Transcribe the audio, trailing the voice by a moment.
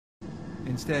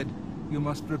Instead, you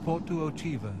must report to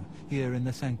Ochiva here in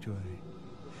the sanctuary.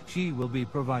 She will be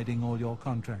providing all your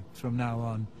contracts from now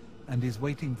on, and is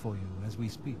waiting for you as we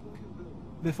speak.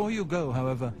 Before you go,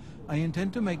 however, I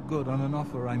intend to make good on an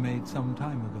offer I made some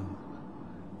time ago.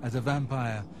 As a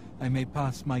vampire, I may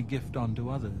pass my gift on to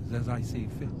others as I see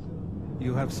fit.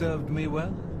 You have served me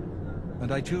well,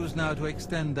 and I choose now to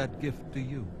extend that gift to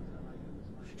you.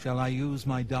 Shall I use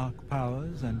my dark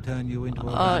powers and turn you into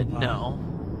a vampire? No.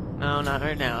 No, not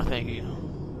right now, thank you.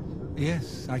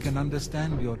 Yes, I can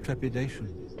understand your trepidation.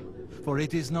 For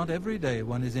it is not every day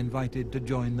one is invited to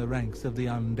join the ranks of the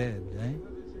undead, eh?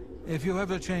 If you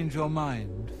ever change your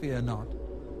mind, fear not.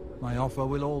 My offer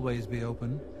will always be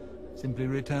open. Simply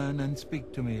return and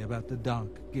speak to me about the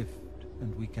dark gift,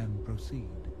 and we can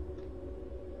proceed.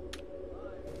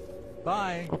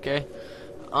 Bye! Okay.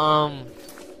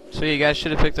 So you guys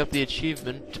should have picked up the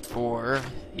achievement for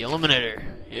the Eliminator.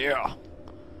 Yeah!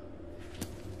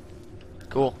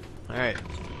 Cool. Alright.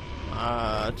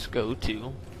 Let's go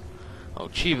to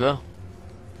Ochiva.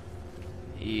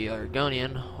 The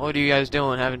Argonian. What are you guys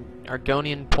doing? Having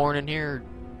Argonian porn in here?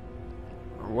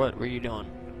 Or what were you doing?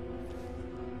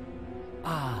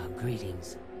 Ah,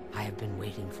 greetings. I have been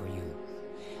waiting for you.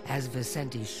 As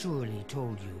Vicente surely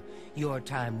told you, your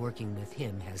time working with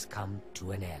him has come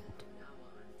to an end.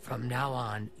 From now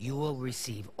on, you will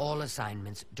receive all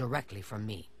assignments directly from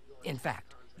me. In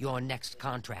fact, your next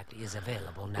contract is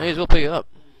available now. May as well pick it up.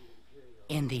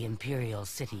 In the Imperial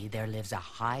city, there lives a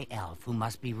high elf who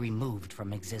must be removed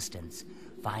from existence.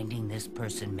 Finding this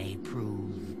person may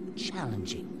prove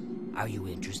challenging. Are you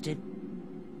interested?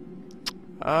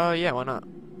 Yeah, why not?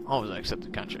 Always accept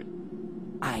the contract.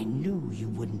 I knew you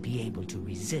wouldn't be able to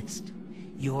resist.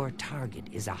 Your target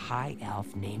is a high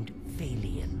elf named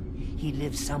Leyawiin. He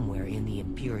lives somewhere in the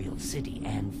Imperial city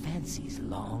and fancies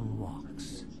long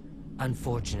walks.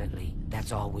 Unfortunately,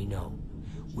 that's all we know.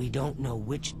 We don't know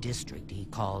which district he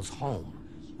calls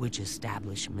home, which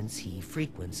establishments he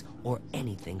frequents, or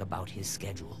anything about his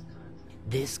schedule.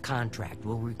 This contract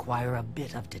will require a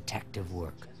bit of detective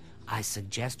work. I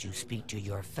suggest you speak to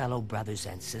your fellow brothers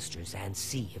and sisters and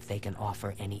see if they can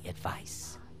offer any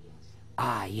advice.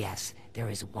 Ah, yes, there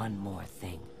is one more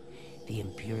thing. The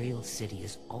Imperial City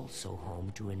is also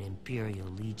home to an Imperial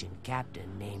Legion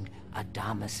captain named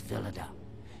Adamus Philida.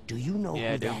 Do you know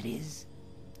who that is?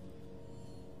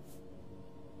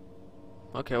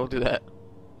 Okay, we'll do that.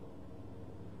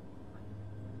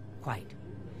 Quite.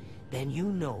 Then you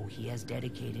know he has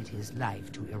dedicated his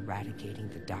life to eradicating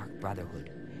the Dark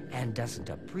Brotherhood, and doesn't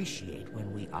appreciate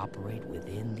when we operate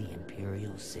within the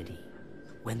Imperial City.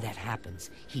 When that happens,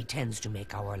 he tends to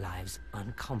make our lives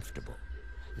uncomfortable.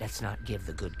 Let's not give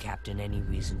the good captain any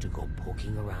reason to go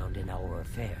poking around in our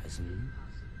affairs,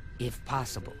 If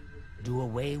possible, do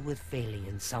away with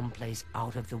Leyawiin someplace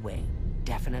out of the way,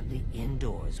 definitely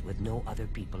indoors with no other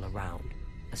people around,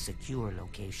 a secure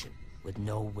location with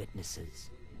no witnesses.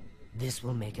 This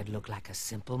will make it look like a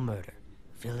simple murder.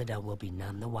 Philida will be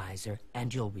none the wiser,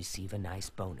 and you'll receive a nice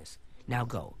bonus. Now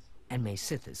go, and may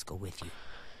Sithis go with you.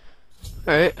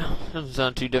 Alright, doesn't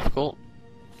sound too difficult.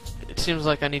 It seems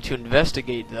like I need to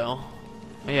investigate, though.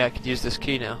 Oh, yeah, I could use this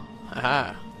key now.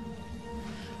 Haha.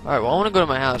 Alright, well, I want to go to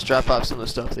my house, drop off some of the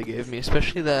stuff they gave me,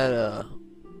 especially that,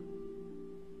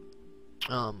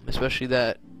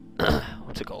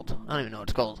 what's it called? I don't even know what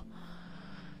it's called.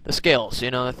 The scales,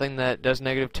 you know, the thing that does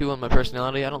 -2 on my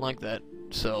personality. I don't like that.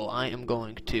 So I am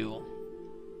going to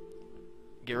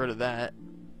get rid of that.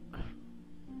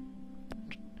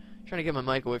 Trying to get my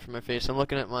mic away from my face. I'm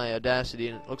looking at my Audacity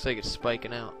and it looks like it's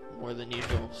spiking out more than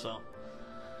usual. So,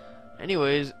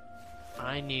 anyways,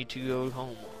 I need to go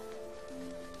home.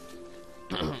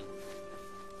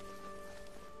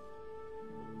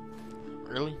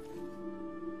 Really?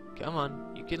 Come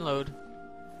on, you can load.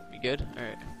 You good?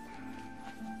 Alright.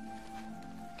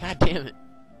 God damn it.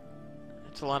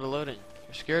 That's a lot of loading.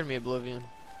 You're scaring me, Oblivion.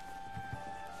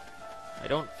 I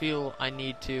don't feel I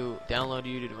need to download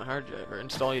you to my hard drive, or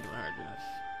install you to my hard drive.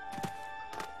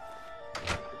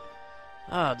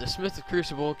 Ah, the Smith of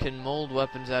Crucible can mold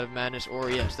weapons out of madness, or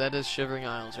yes, that is Shivering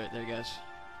Isles right there, guys.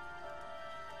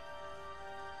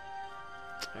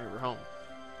 Alright, we're home.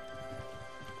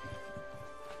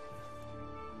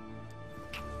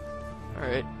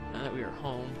 Alright, now that we are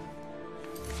home,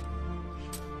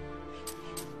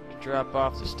 drop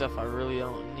off the stuff I really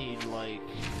don't need, like,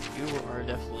 you are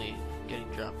definitely getting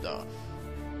dropped off.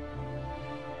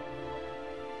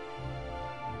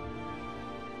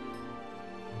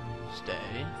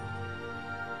 Stay.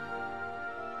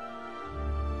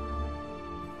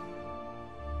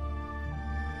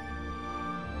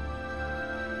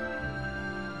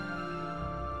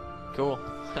 Cool.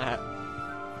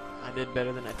 I did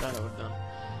better than I thought I would have done.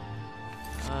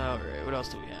 Alright, what else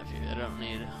do we have here that I don't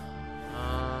need?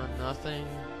 Nothing.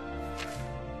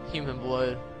 Human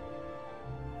blood.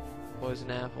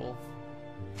 Poison apple.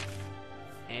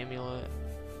 Amulet.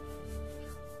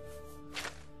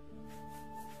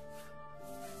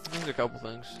 There's a couple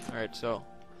things. Alright, so.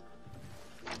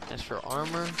 As for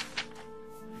armor,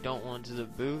 don't want the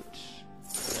boots.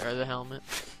 Or the helmet.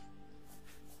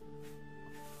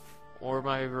 Or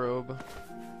my robe.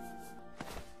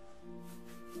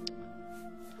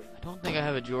 I don't think I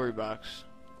have a jewelry box.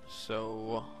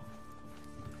 So.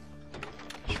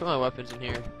 I should put my weapons in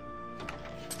here.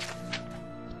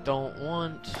 Don't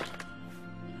want.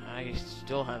 I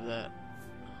still have that.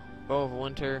 Bow of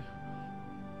Winter.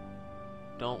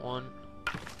 Don't want.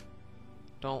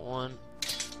 Don't want.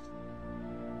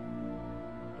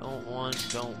 Don't want.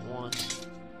 Don't want.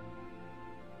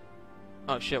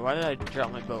 Oh shit, why did I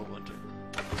drop my Bow of Winter?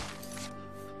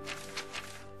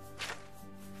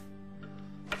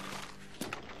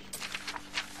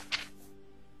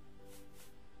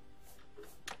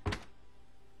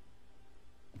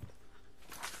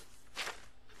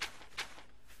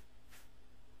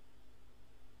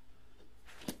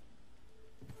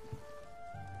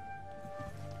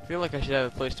 I feel like I should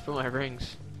have a place to put my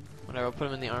rings when I will put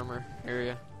them in the armor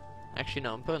area. Actually,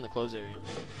 no, I'm putting the clothes area.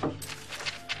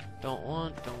 Don't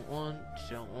want, don't want,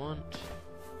 don't want.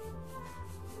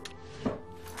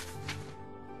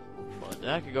 But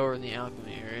I could go over in the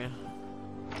alchemy area.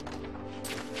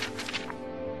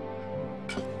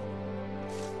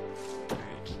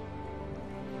 Alright.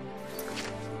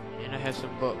 And I have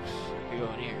some books. I could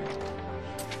go in here.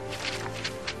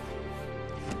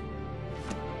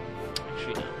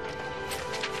 Actually, no.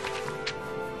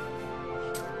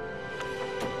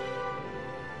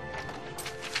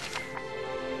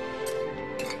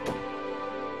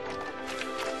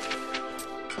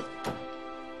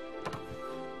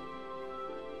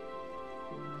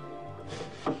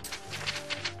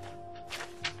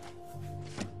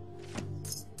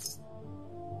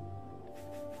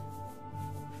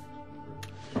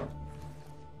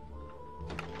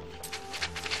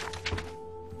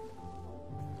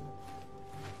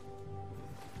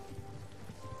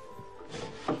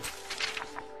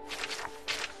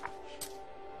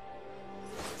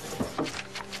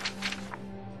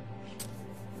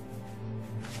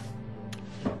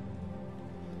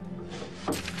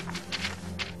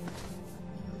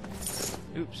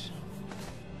 Oops.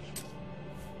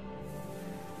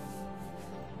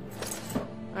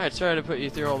 Alright, sorry to put you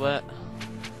through all that.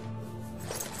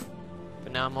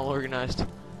 But now I'm all organized.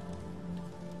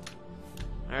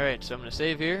 Alright, so I'm gonna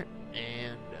save here,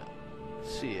 and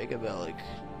let's see, I got about like,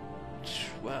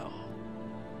 wow.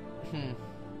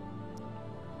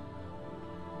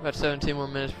 About 17 more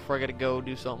minutes before I gotta go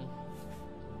do something.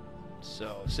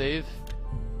 So, save.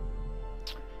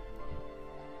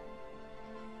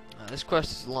 This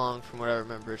quest is long from what I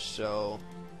remember, so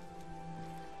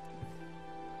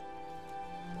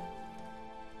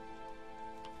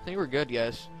I think we're good,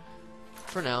 guys.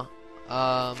 For now.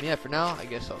 Yeah, for now, I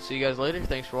guess I'll see you guys later.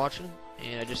 Thanks for watching.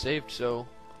 And I just saved, so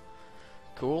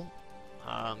cool.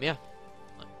 Yeah.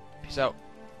 Peace out.